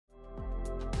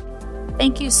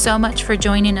Thank you so much for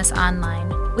joining us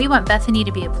online. We want Bethany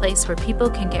to be a place where people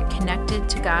can get connected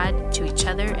to God, to each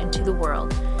other, and to the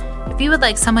world. If you would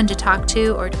like someone to talk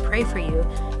to or to pray for you,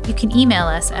 you can email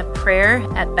us at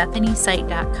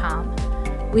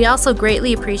prayer@bethanysite.com. We also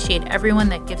greatly appreciate everyone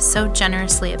that gives so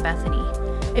generously at Bethany.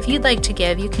 If you'd like to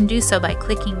give, you can do so by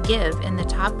clicking Give in the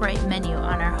top right menu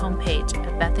on our homepage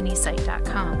at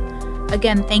bethanysite.com.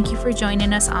 Again, thank you for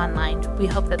joining us online. We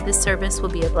hope that this service will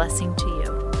be a blessing to you.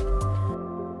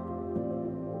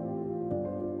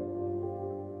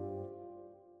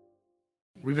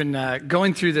 We've been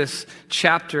going through this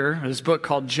chapter, this book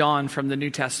called John from the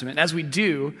New Testament. As we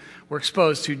do, we're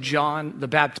exposed to John the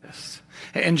Baptist.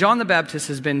 And John the Baptist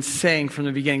has been saying from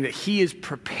the beginning that he is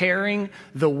preparing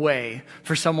the way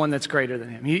for someone that's greater than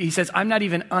him. He says, I'm not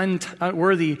even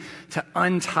worthy to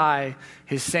untie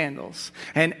his sandals.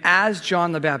 And as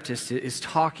John the Baptist is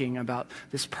talking about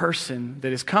this person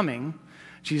that is coming,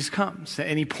 Jesus comes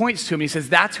and he points to him and he says,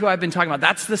 that's who I've been talking about.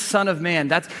 That's the Son of Man.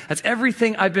 That's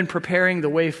everything I've been preparing the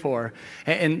way for.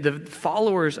 And the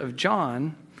followers of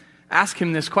John ask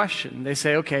him this question. They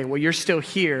say, okay, well, you're still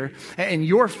here and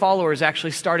your followers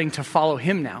actually starting to follow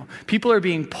him now. People are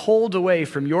being pulled away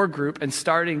from your group and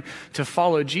starting to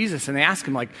follow Jesus. And they ask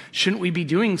him, like, shouldn't we be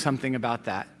doing something about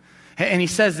that? And he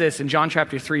says this in John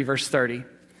chapter 3, verse 30. He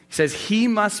says, he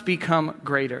must become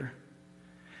greater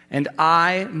and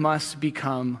I must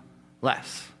become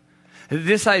less.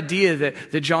 This idea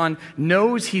that John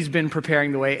knows he's been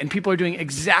preparing the way and people are doing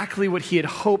exactly what he had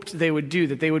hoped they would do,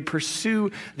 that they would pursue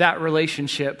that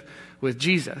relationship with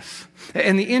Jesus.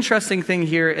 And the interesting thing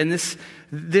here, and this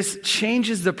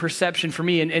changes the perception for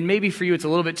me, and maybe for you it's a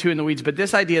little bit too in the weeds, but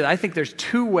this idea, I think there's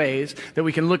two ways that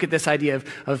we can look at this idea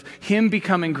of him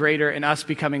becoming greater and us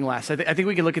becoming less. I think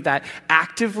we can look at that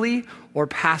actively or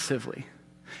passively.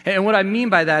 And what I mean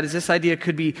by that is this idea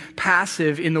could be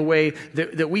passive in the way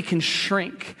that we can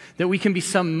shrink, that we can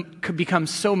become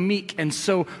so meek and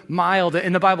so mild.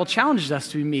 And the Bible challenges us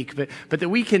to be meek, but that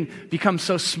we can become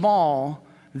so small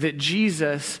that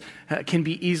Jesus can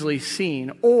be easily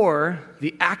seen. Or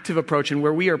the active approach in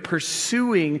where we are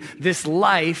pursuing this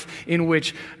life in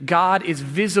which God is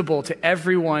visible to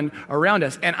everyone around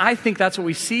us. And I think that's what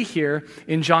we see here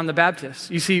in John the Baptist.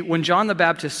 You see, when John the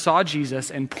Baptist saw Jesus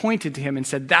and pointed to him and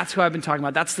said, that's who I've been talking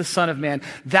about, that's the Son of Man,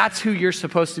 that's who you're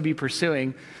supposed to be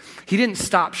pursuing, he didn't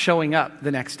stop showing up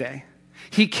the next day.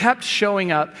 He kept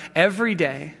showing up every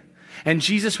day. And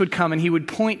Jesus would come and he would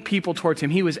point people towards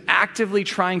him. He was actively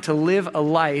trying to live a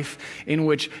life in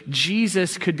which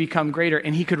Jesus could become greater,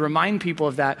 and he could remind people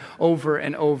of that over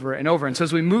and over and over. And so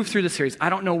as we move through the series, I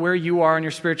don't know where you are in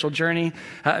your spiritual journey.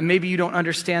 Maybe you don't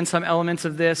understand some elements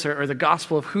of this or the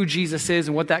gospel of who Jesus is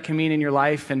and what that can mean in your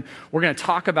life. And we're going to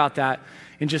talk about that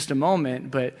in just a moment,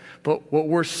 but what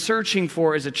we're searching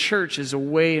for as a church is a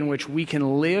way in which we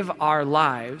can live our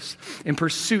lives in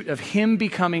pursuit of him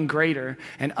becoming greater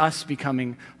and us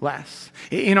becoming less.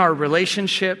 In our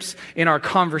relationships, in our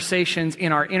conversations,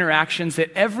 in our interactions,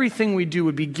 that everything we do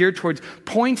would be geared towards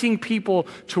pointing people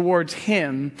towards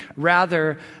him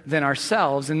rather than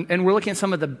ourselves. And we're looking at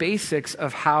some of the basics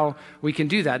of how we can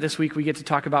do that. This week we get to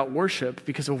talk about worship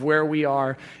because of where we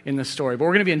are in the story. But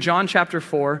we're going to be in John chapter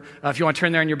 4. If you want to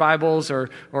turn there in your Bibles or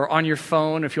on your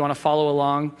phone if you want to follow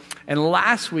along. And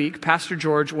last week, Pastor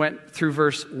George went through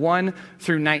verse 1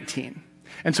 through 19.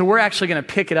 And so we're actually going to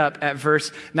pick it up at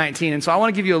verse 19. And so I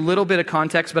want to give you a little bit of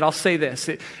context, but I'll say this.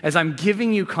 As I'm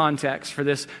giving you context for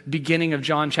this beginning of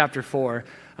John chapter 4,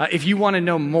 if you want to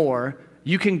know more,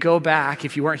 you can go back,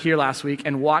 if you weren't here last week,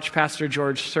 and watch Pastor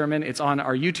George's sermon. It's on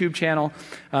our YouTube channel.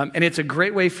 And it's a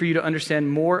great way for you to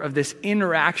understand more of this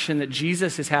interaction that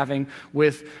Jesus is having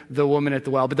with the woman at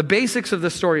the well. But the basics of the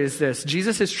story is this.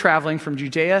 Jesus is traveling from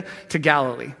Judea to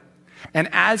Galilee. And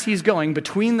as he's going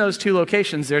between those two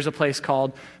locations, there's a place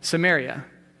called Samaria.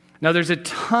 Now, there's a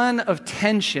ton of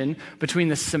tension between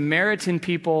the Samaritan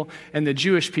people and the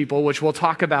Jewish people, which we'll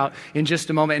talk about in just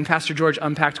a moment. And Pastor George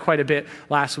unpacked quite a bit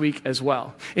last week as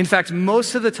well. In fact,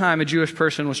 most of the time a Jewish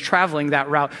person was traveling that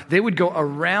route, they would go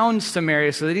around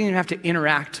Samaria so they didn't even have to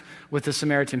interact with the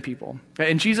Samaritan people.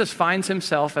 And Jesus finds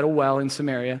himself at a well in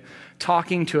Samaria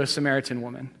talking to a Samaritan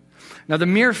woman. Now, the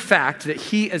mere fact that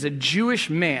he, as a Jewish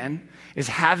man, is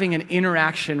having an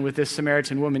interaction with this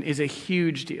Samaritan woman is a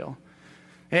huge deal.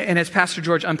 And as Pastor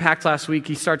George unpacked last week,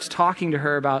 he starts talking to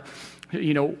her about,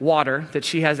 water that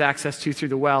she has access to through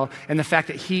the well and the fact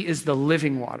that he is the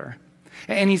living water.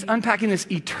 And he's unpacking this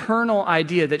eternal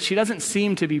idea that she doesn't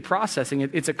seem to be processing.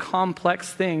 It's a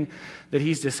complex thing that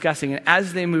he's discussing. And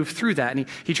as they move through that, and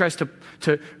he tries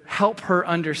to help her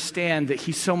understand that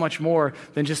he's so much more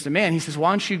than just a man, he says,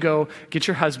 why don't you go get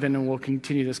your husband and we'll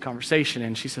continue this conversation.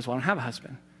 And she says, well, I don't have a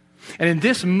husband. And in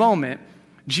this moment,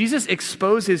 Jesus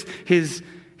exposes his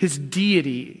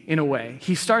deity in a way.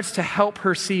 He starts to help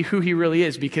her see who he really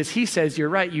is, because he says, you're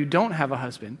right, you don't have a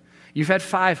husband. You've had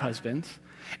 5 husbands.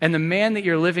 And the man that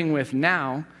you're living with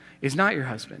now is not your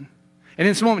husband. And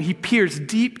in this moment, he peers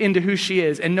deep into who she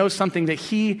is and knows something that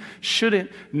he shouldn't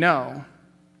know.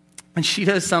 And she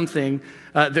does something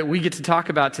that we get to talk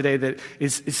about today that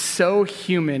is so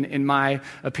human, in my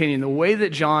opinion. The way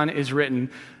that John is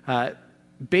written,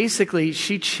 basically,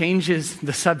 she changes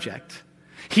the subject.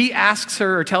 He asks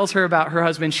her or tells her about her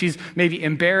husband. She's maybe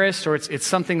embarrassed, or it's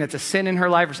something that's a sin in her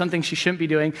life or something she shouldn't be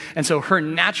doing. And so her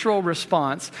natural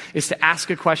response is to ask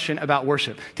a question about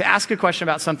worship, to ask a question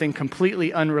about something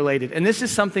completely unrelated. And this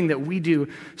is something that we do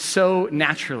so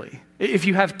naturally. If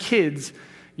you have kids,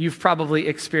 you've probably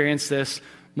experienced this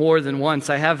more than once.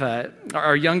 I have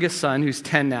our youngest son, who's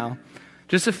 10 now.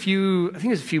 Just I think it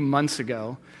was a few months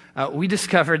ago, we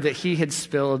discovered that he had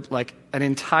spilled like an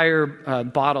entire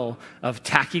bottle of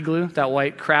tacky glue, that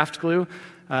white craft glue,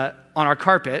 on our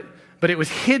carpet, but it was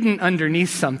hidden underneath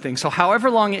something. So however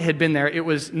long it had been there, it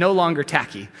was no longer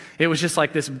tacky. It was just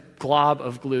like this glob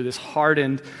of glue, this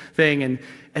hardened thing. And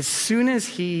as soon as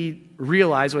he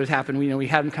realized what had happened, we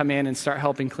had him come in and start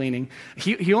helping cleaning.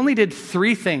 He only did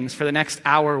 3 things for the next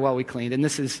hour while we cleaned.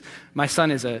 And my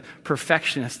son is a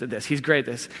perfectionist at this. He's great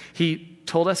at this. He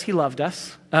told us he loved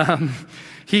us.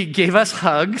 He gave us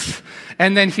hugs,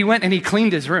 and then he went and he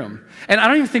cleaned his room. And I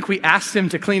don't even think we asked him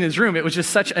to clean his room. It was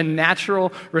just such a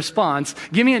natural response.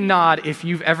 Give me a nod if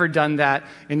you've ever done that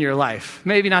in your life.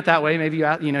 Maybe not that way. Maybe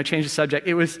you change the subject.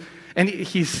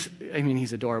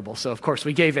 He's adorable. So of course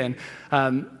we gave in.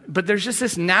 But there's just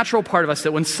this natural part of us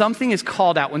that when something is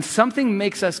called out, when something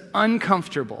makes us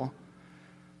uncomfortable,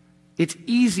 it's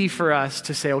easy for us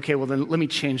to say, okay, well then let me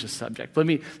change the subject. Let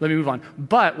me move on.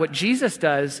 But what Jesus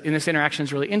does in this interaction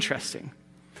is really interesting.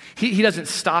 He doesn't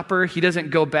stop her. He doesn't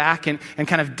go back and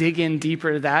kind of dig in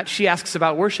deeper to that. She asks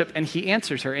about worship, and he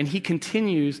answers her, and he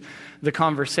continues the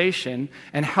conversation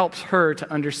and helps her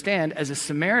to understand, as a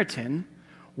Samaritan,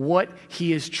 what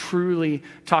he is truly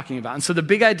talking about. And so the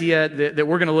big idea that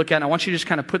we're going to look at, and I want you to just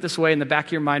kind of put this away in the back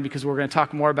of your mind because we're going to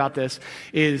talk more about this,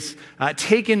 is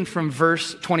taken from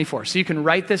verse 24. So you can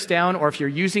write this down, or if you're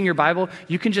using your Bible,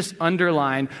 you can just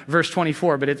underline verse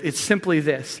 24. But it's simply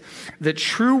this: that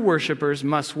true worshipers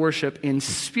must worship in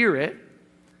spirit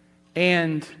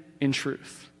and in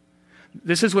truth.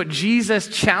 This is what Jesus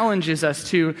challenges us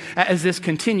to as this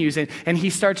continues, and he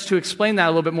starts to explain that a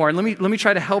little bit more. And let me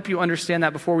try to help you understand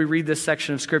that before we read this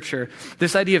section of Scripture.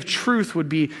 This idea of truth would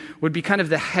be kind of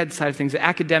the head side of things, the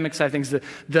academic side of things,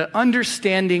 the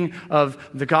understanding of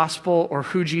the gospel or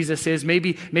who Jesus is.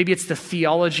 Maybe it's the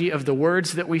theology of the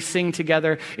words that we sing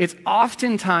together. It's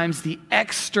oftentimes the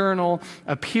external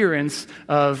appearance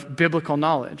of biblical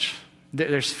knowledge.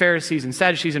 There's Pharisees and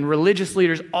Sadducees and religious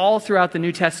leaders all throughout the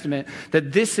New Testament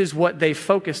that this is what they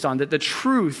focused on, that the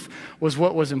truth was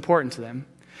what was important to them.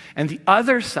 And the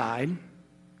other side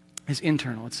is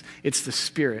internal. It's the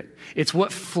spirit. It's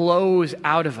what flows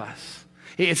out of us.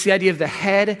 It's the idea of the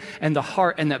head and the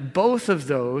heart, and that both of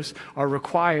those are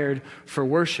required for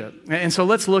worship. And so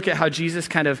let's look at how Jesus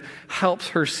kind of helps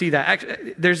her see that.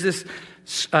 Actually, there's this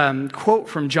quote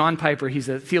from John Piper. He's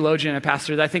a theologian and a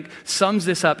pastor that I think sums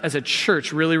this up as a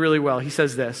church really, really well. He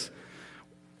says this: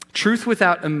 truth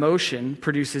without emotion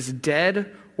produces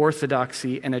dead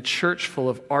orthodoxy and a church full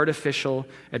of artificial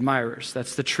admirers.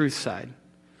 That's the truth side.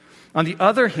 On the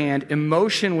other hand,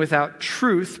 emotion without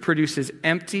truth produces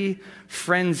empty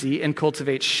frenzy and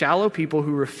cultivates shallow people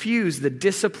who refuse the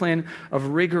discipline of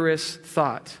rigorous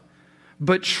thought.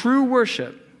 But true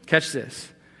worship, catch this,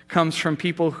 comes from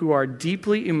people who are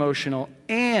deeply emotional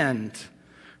and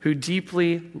who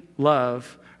deeply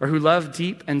love, or who love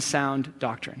deep and sound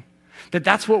doctrine.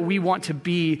 That's what we want to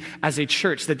be as a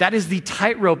church, that is the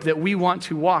tightrope that we want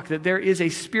to walk, that there is a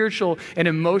spiritual and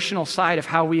emotional side of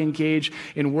how we engage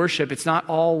in worship. It's not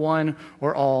all one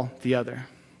or all the other.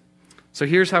 So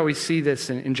here's how we see this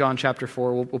in John chapter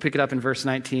 4. We'll pick it up in verse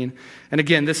 19. And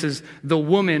again, this is the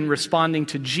woman responding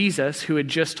to Jesus, who had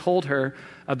just told her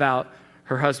about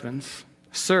her husbands.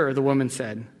 "Sir," the woman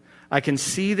said, "I can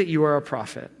see that you are a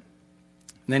prophet."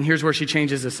 And then here's where she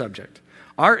changes the subject.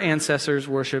 "Our ancestors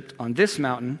worshipped on this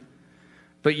mountain,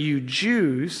 but you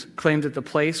Jews claim that the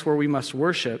place where we must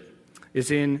worship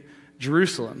is in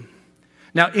Jerusalem."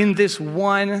 Now, in this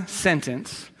one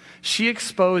sentence, she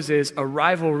exposes a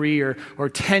rivalry or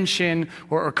tension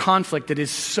or conflict that is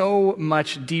so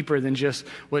much deeper than just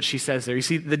what she says there. You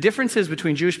see, the differences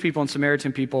between Jewish people and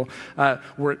Samaritan people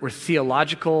were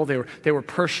theological, they were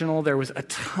personal, there was a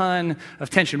ton of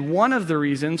tension. One of the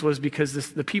reasons was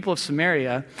because the people of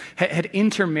Samaria had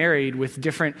intermarried with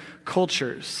different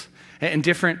cultures and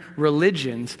different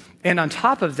religions. And on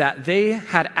top of that, they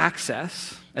had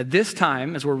access, at this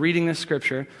time, as we're reading this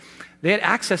scripture, they had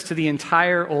access to the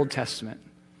entire Old Testament.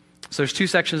 So there's two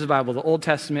sections of the Bible, the Old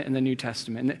Testament and the New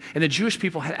Testament. And the Jewish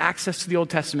people had access to the Old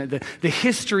Testament, the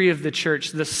history of the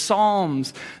church, the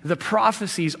Psalms, the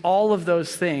prophecies, all of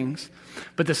those things.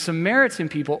 But the Samaritan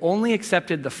people only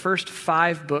accepted the first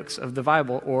 5 books of the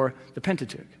Bible, or the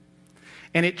Pentateuch.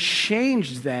 And it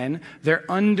changed then their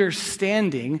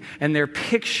understanding and their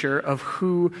picture of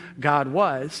who God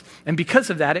was. And because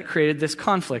of that, it created this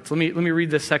conflict. Let me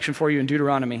read this section for you in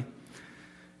Deuteronomy. It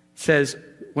says,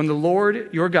 when the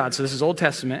Lord your God, so this is Old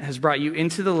Testament, has brought you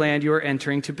into the land you are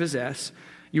entering to possess,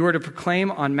 you are to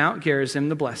proclaim on Mount Gerizim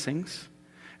the blessings,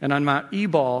 and on Mount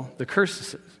Ebal the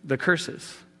curses.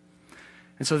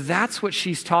 And so that's what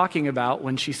she's talking about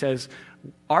when she says,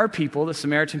 our people, the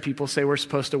Samaritan people, say we're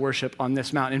supposed to worship on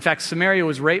this mountain. In fact, Samaria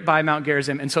was right by Mount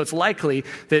Gerizim, and so it's likely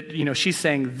that, she's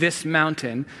saying this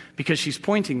mountain because she's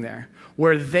pointing there.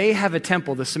 Where they have a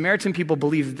temple, the Samaritan people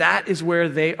believe that is where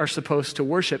they are supposed to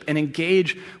worship and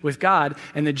engage with God,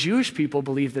 and the Jewish people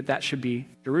believe that should be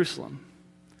Jerusalem.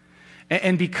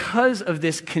 And because of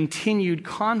this continued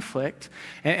conflict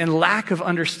and lack of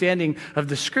understanding of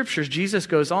the scriptures, Jesus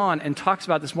goes on and talks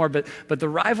about this more, but the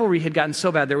rivalry had gotten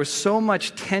so bad, there was so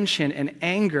much tension and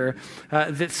anger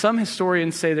that some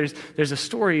historians say there's a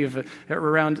story of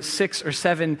around 6 or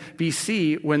 7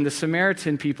 BC when the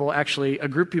Samaritan people, actually a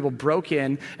group of people, broke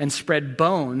in and spread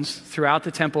bones throughout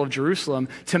the temple of Jerusalem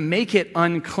to make it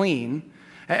unclean,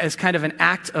 as kind of an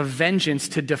act of vengeance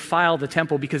to defile the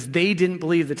temple because they didn't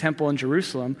believe the temple in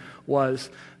Jerusalem was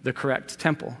the correct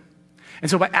temple. And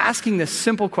so by asking this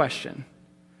simple question,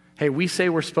 hey, we say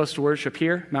we're supposed to worship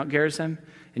here, Mount Gerizim,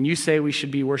 and you say we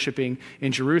should be worshiping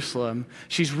in Jerusalem,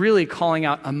 she's really calling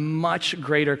out a much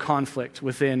greater conflict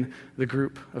within the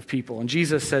group of people. And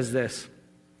Jesus says this,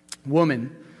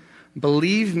 woman,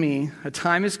 believe me, a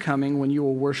time is coming when you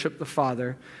will worship the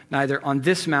Father, neither on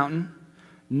this mountain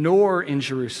nor in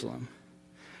Jerusalem.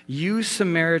 You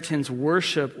Samaritans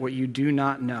worship what you do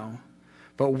not know,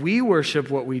 but we worship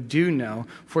what we do know,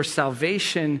 for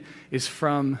salvation is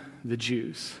from the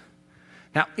Jews.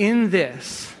 Now, in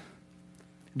this,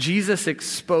 Jesus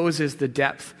exposes the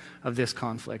depth of this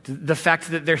conflict. The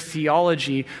fact that their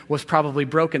theology was probably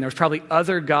broken. There was probably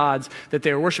other gods that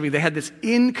they were worshiping. They had this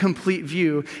incomplete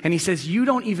view, and he says, you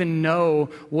don't even know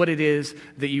what it is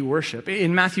that you worship.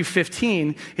 In Matthew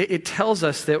 15, it tells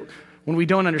us that when we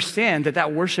don't understand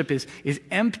that worship is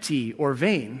empty or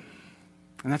vain.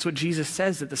 And that's what Jesus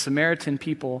says that the Samaritan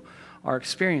people are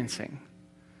experiencing.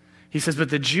 He says, but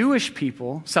the Jewish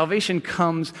people, salvation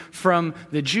comes from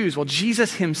the Jews. Well,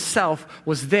 Jesus himself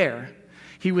was there.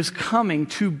 He was coming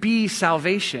to be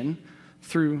salvation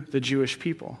through the Jewish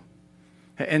people.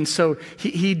 And so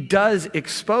he does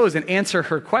expose and answer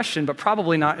her question, but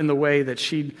probably not in the way that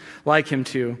she'd like him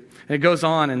to. And it goes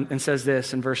on and says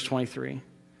this in verse 23.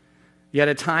 Yet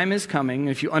a time is coming,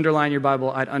 if you underline your Bible,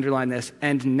 I'd underline this,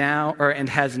 and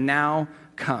has now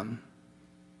come.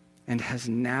 And has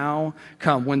now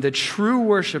come when the true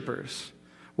worshipers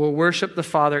will worship the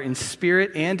Father in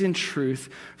spirit and in truth,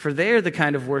 for they are the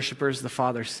kind of worshipers the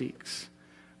Father seeks.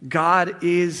 God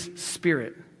is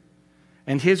spirit,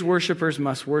 and his worshipers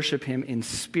must worship him in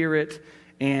spirit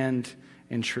and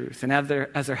in truth. And as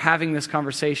they're having this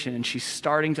conversation, and she's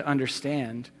starting to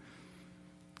understand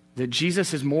that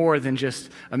Jesus is more than just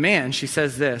a man, she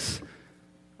says this,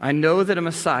 I know that a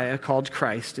Messiah called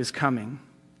Christ is coming.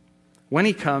 When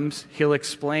he comes, he'll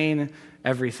explain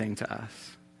everything to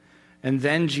us. And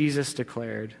then Jesus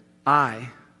declared,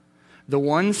 I, the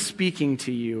one speaking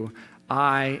to you,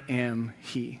 I am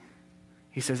he.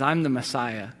 He says, I'm the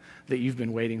Messiah that you've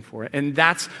been waiting for. And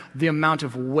that's the amount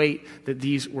of weight that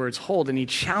these words hold. And he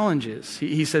challenges.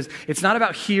 He says, it's not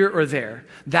about here or there.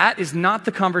 That is not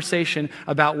the conversation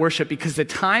about worship, because the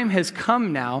time has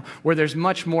come now where there's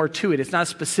much more to it. It's not a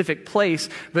specific place,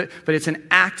 but it's an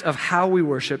act of how we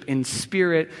worship in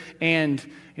spirit and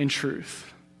in truth.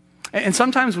 And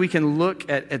sometimes we can look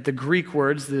at the Greek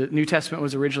words. The New Testament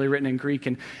was originally written in Greek,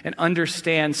 and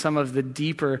understand some of the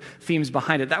deeper themes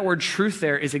behind it. That word truth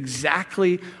there is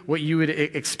exactly what you would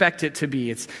expect it to be.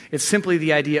 It's simply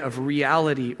the idea of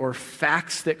reality or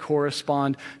facts that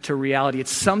correspond to reality.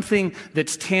 It's something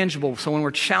that's tangible. So when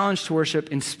we're challenged to worship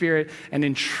in spirit and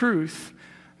in truth,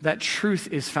 that truth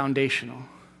is foundational.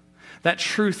 That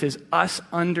truth is us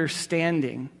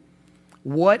understanding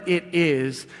what it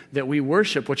is that we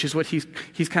worship, which is what he's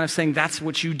kind of saying that's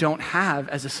what you don't have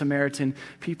as a Samaritan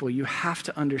people. You have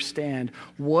to understand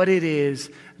what it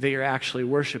is that you're actually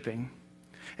worshiping.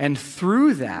 And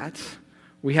through that,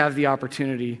 we have the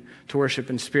opportunity to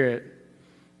worship in spirit.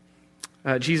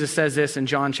 Jesus says this in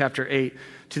John chapter 8.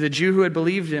 To the Jew who had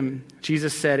believed him,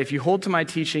 Jesus said, if you hold to my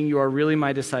teaching, you are really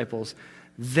my disciples.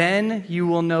 Then you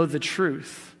will know the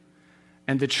truth,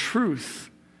 and the truth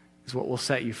is what will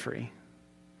set you free.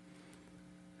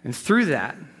 And through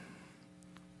that,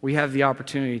 we have the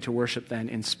opportunity to worship then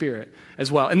in spirit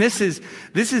as well. And this is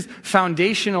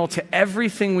foundational to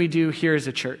everything we do here as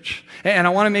a church. And I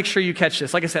want to make sure you catch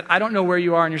this. Like I said, I don't know where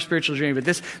you are in your spiritual journey, but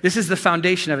this is the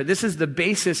foundation of it. This is the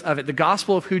basis of it, the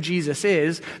gospel of who Jesus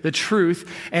is, the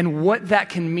truth, and what that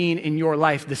can mean in your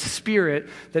life, the spirit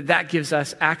that gives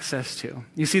us access to.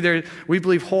 You see, we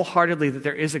believe wholeheartedly that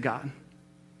there is a God.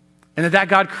 And that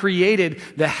God created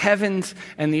the heavens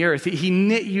and the earth. He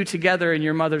knit you together in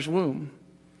your mother's womb.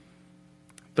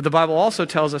 But the Bible also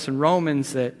tells us in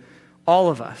Romans that all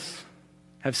of us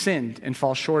have sinned and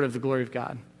fall short of the glory of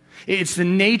God. It's the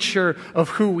nature of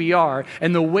who we are.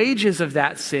 And the wages of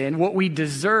that sin, what we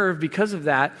deserve because of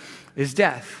that, is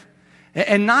death.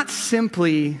 And not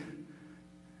simply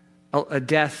a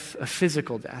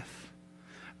physical death,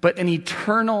 but an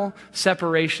eternal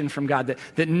separation from God.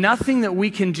 That nothing that we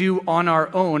can do on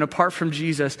our own, apart from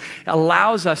Jesus,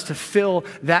 allows us to fill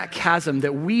that chasm,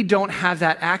 that we don't have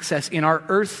that access in our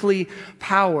earthly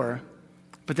power.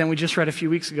 But then we just read a few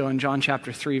weeks ago in John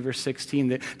chapter 3, verse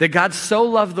 16, that God so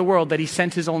loved the world that he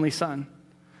sent his only son.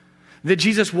 That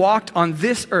Jesus walked on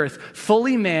this earth,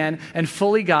 fully man and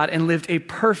fully God, and lived a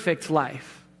perfect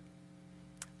life.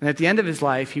 And at the end of his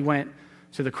life, he went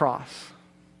to the cross.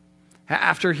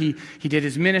 After he did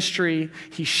his ministry,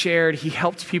 he shared, he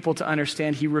helped people to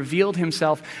understand, he revealed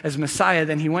himself as Messiah,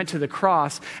 then he went to the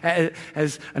cross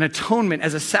as an atonement,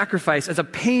 as a sacrifice, as a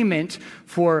payment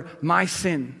for my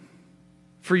sin,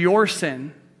 for your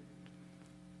sin.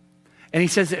 And he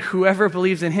says that whoever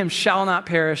believes in him shall not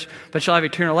perish, but shall have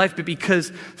eternal life. But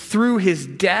because through his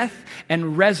death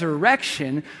and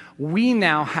resurrection, we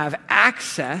now have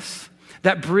access.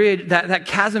 That bridge, that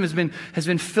chasm has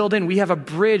been filled in. We have a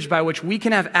bridge by which we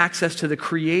can have access to the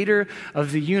creator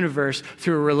of the universe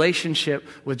through a relationship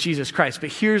with Jesus Christ.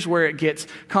 But here's where it gets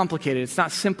complicated. It's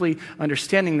not simply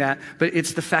understanding that, but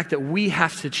it's the fact that we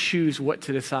have to choose what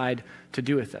to decide to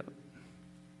do with it.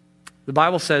 The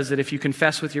Bible says that if you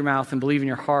confess with your mouth and believe in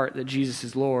your heart that Jesus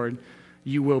is Lord,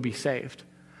 you will be saved.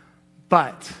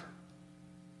 But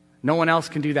no one else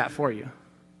can do that for you.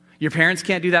 Your parents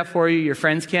can't do that for you. Your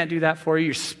friends can't do that for you.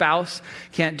 Your spouse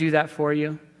can't do that for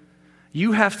you.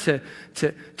 You have to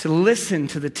listen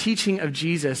to the teaching of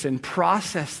Jesus and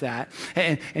process that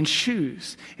and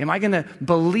choose. Am I going to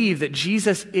believe that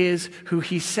Jesus is who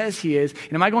he says he is?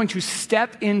 And am I going to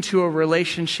step into a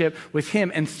relationship with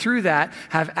him and through that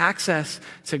have access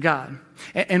to God?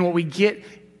 And what we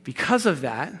get because of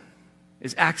that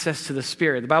is access to the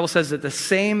Spirit. The Bible says that the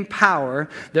same power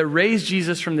that raised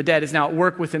Jesus from the dead is now at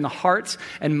work within the hearts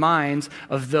and minds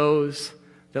of those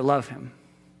that love him.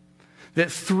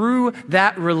 That through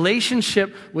that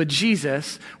relationship with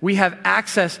Jesus, we have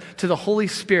access to the Holy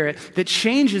Spirit that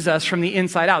changes us from the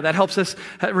inside out. That helps us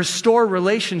restore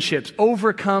relationships,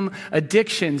 overcome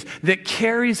addictions, that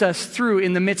carries us through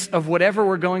in the midst of whatever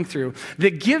we're going through,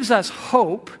 that gives us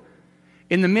hope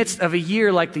in the midst of a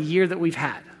year like the year that we've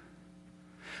had.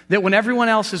 That when everyone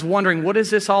else is wondering, what is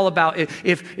this all about?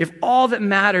 If all that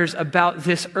matters about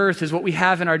this earth is what we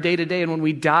have in our day-to-day, and when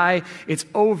we die, it's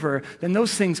over, then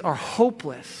those things are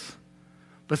hopeless.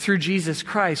 But through Jesus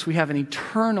Christ, we have an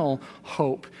eternal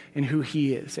hope in who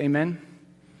he is. Amen?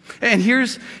 And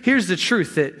here's the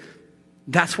truth,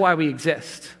 that's why we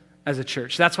exist as a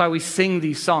church. That's why we sing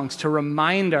these songs, to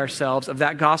remind ourselves of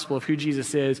that gospel of who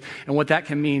Jesus is and what that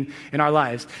can mean in our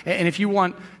lives. And if you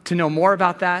want to know more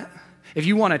about that, if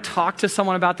you want to talk to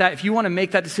someone about that, if you want to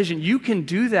make that decision, you can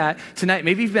do that tonight.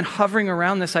 Maybe you've been hovering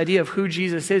around this idea of who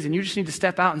Jesus is, and you just need to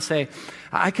step out and say,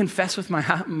 I confess with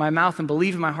my mouth and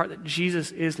believe in my heart that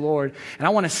Jesus is Lord, and I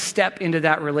want to step into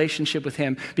that relationship with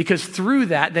him, because through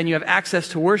that, then you have access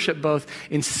to worship both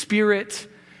in spirit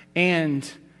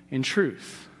and in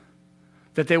truth.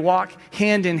 That they walk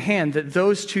hand in hand, that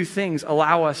those two things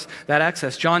allow us that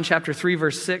access. John chapter 3,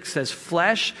 verse 6 says,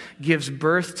 flesh gives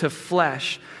birth to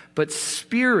flesh, but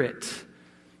spirit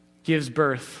gives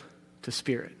birth to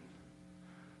spirit.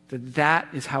 That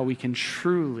is how we can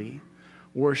truly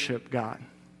worship God.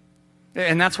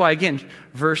 And that's why, again,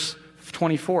 verse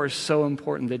 24 is so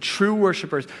important, that true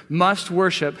worshipers must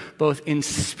worship both in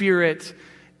spirit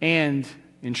and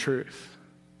in truth.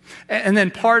 And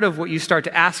then part of what you start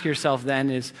to ask yourself then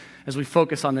is, as we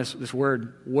focus on this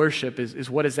word worship, is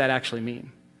what does that actually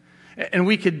mean? And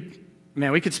we could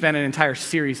spend an entire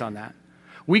series on that.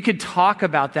 We could talk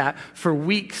about that for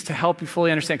weeks to help you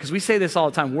fully understand, because we say this all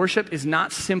the time. Worship is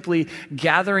not simply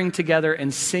gathering together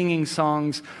and singing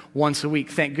songs once a week.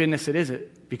 Thank goodness it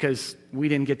isn't, because we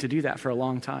didn't get to do that for a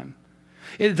long time.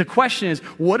 The question is,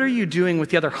 what are you doing with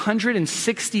the other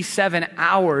 167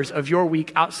 hours of your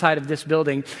week outside of this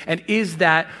building? And is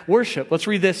that worship? Let's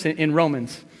read this in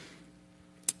Romans.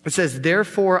 It says,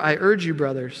 "Therefore I urge you,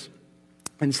 brothers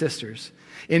and sisters,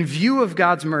 in view of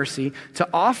God's mercy, to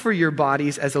offer your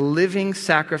bodies as a living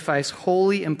sacrifice,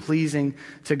 holy and pleasing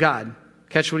to God."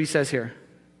 Catch what he says here.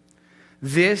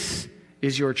 "This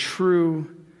is your true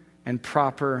and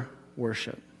proper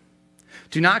worship.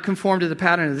 Do not conform to the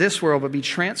pattern of this world, but be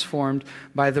transformed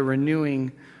by the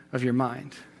renewing of your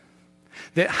mind."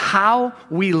 That how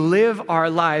we live our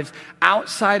lives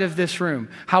outside of this room,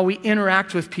 how we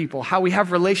interact with people, how we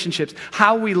have relationships,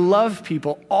 how we love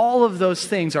people, all of those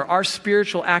things are our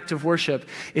spiritual act of worship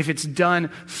if it's done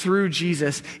through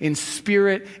Jesus in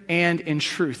spirit and in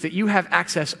truth. That you have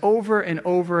access over and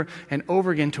over and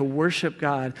over again to worship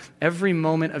God every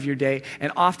moment of your day.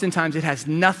 And oftentimes it has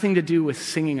nothing to do with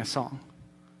singing a song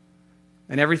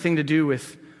and everything to do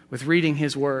with reading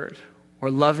his word, or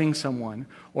loving someone,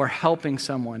 or helping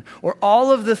someone, or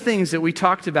all of the things that we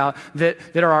talked about that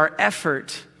are our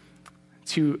effort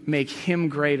to make him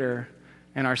greater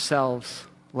and ourselves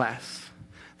less.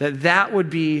 That would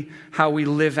be how we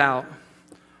live out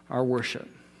our worship.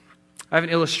 I have an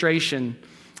illustration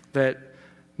that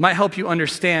might help you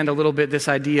understand a little bit this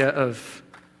idea of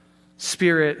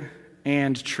spirit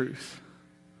and truth.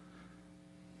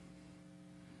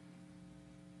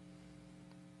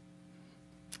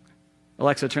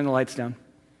 Alexa, turn the lights down.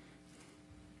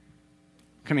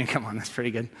 Come on, that's pretty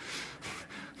good.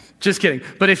 Just kidding.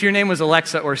 But if your name was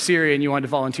Alexa or Siri and you wanted to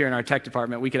volunteer in our tech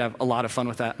department, we could have a lot of fun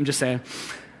with that. I'm just saying.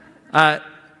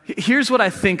 Here's what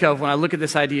I think of when I look at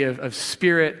this idea of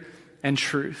spirit and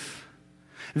truth.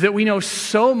 That we know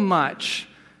so much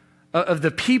of the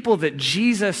people that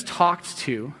Jesus talked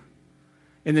to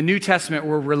in the New Testament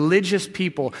were religious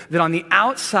people that on the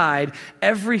outside,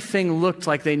 everything looked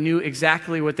like they knew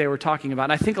exactly what they were talking about.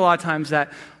 And I think a lot of times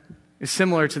that is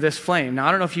similar to this flame. Now,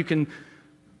 I don't know if you can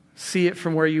see it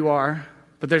from where you are,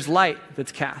 but there's light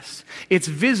that's cast. It's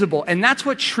visible, and that's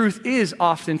what truth is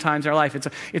oftentimes in our life.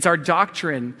 It's our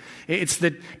doctrine. It's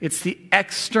the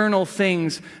external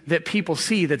things that people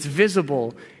see that's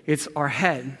visible. It's our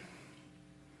head.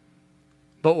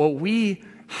 But what we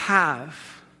have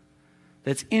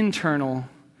that's internal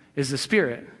is the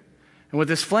Spirit. And with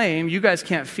this flame, you guys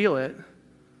can't feel it,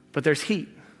 but there's heat.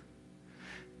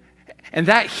 And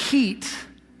that heat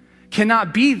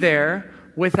cannot be there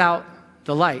without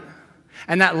the light.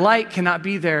 And that light cannot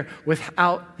be there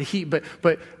without the heat.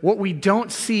 But what we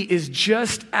don't see is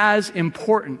just as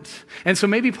important. And so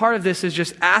maybe part of this is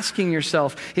just asking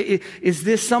yourself, is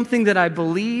this something that I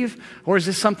believe, or is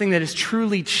this something that has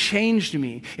truly changed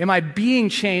me? Am I being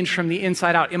changed from the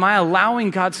inside out? Am I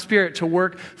allowing God's Spirit to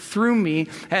work through me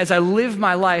as I live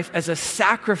my life as a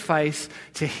sacrifice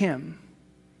to him?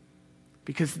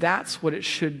 Because that's what it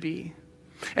should be.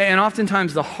 And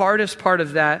oftentimes the hardest part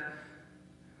of that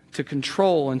to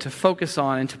control and to focus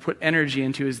on and to put energy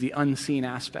into is the unseen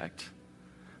aspect,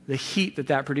 the heat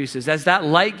that produces. As that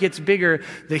light gets bigger,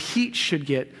 the heat should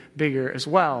get bigger as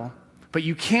well. But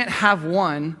you can't have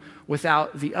one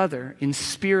without the other, in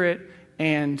spirit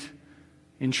and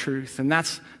in truth. And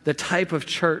that's the type of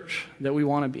church that we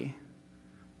want to be.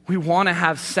 We want to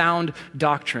have sound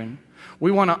doctrine.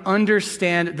 We want to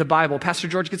understand the Bible. Pastor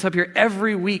George gets up here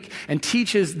every week and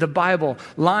teaches the Bible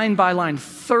line by line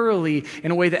thoroughly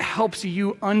in a way that helps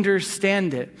you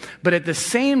understand it. But at the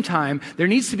same time, there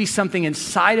needs to be something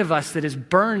inside of us that is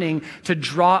burning to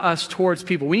draw us towards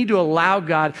people. We need to allow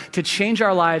God to change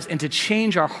our lives and to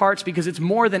change our hearts, because it's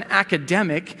more than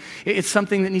academic. It's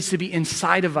something that needs to be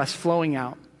inside of us, flowing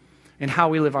out in how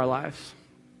we live our lives.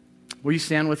 Will you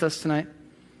stand with us tonight?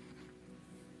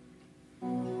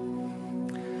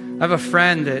 I have a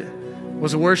friend that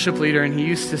was a worship leader, and he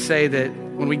used to say that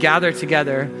when we gather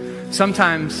together,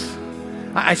 sometimes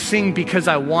I sing because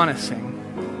I want to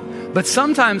sing, but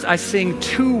sometimes I sing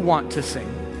to want to sing.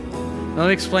 Now, let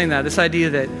me explain that. This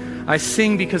idea that I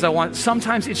sing because I want,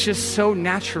 sometimes it's just so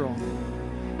natural.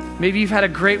 Maybe you've had a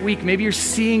great week. Maybe you're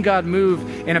seeing God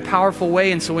move in a powerful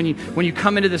way. And so when you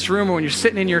come into this room or when you're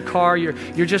sitting in your car, you're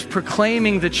just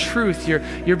proclaiming the truth.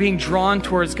 You're being drawn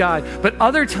towards God. But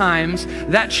other times,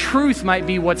 that truth might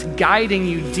be what's guiding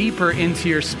you deeper into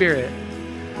your spirit.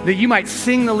 That you might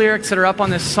sing the lyrics that are up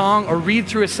on this song or read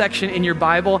through a section in your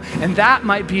Bible, and that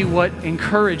might be what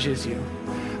encourages you.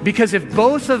 Because if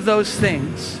both of those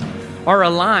things are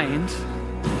aligned,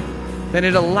 then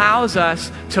it allows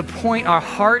us to point our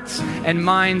hearts and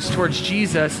minds towards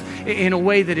Jesus in a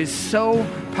way that is so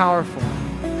powerful,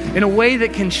 in a way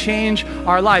that can change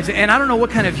our lives. And I don't know what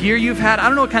kind of year you've had, I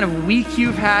don't know what kind of week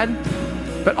you've had,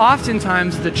 but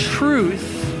oftentimes the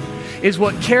truth is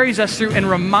what carries us through and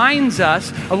reminds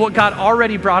us of what God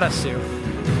already brought us to.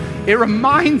 It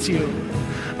reminds you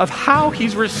of how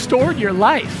He's restored your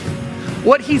life,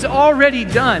 what He's already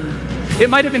done. It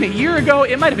might have been a year ago,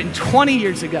 it might have been 20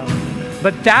 years ago.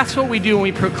 But that's what we do when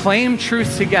we proclaim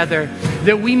truth together,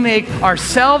 that we make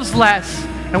ourselves less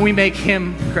and we make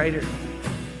Him greater.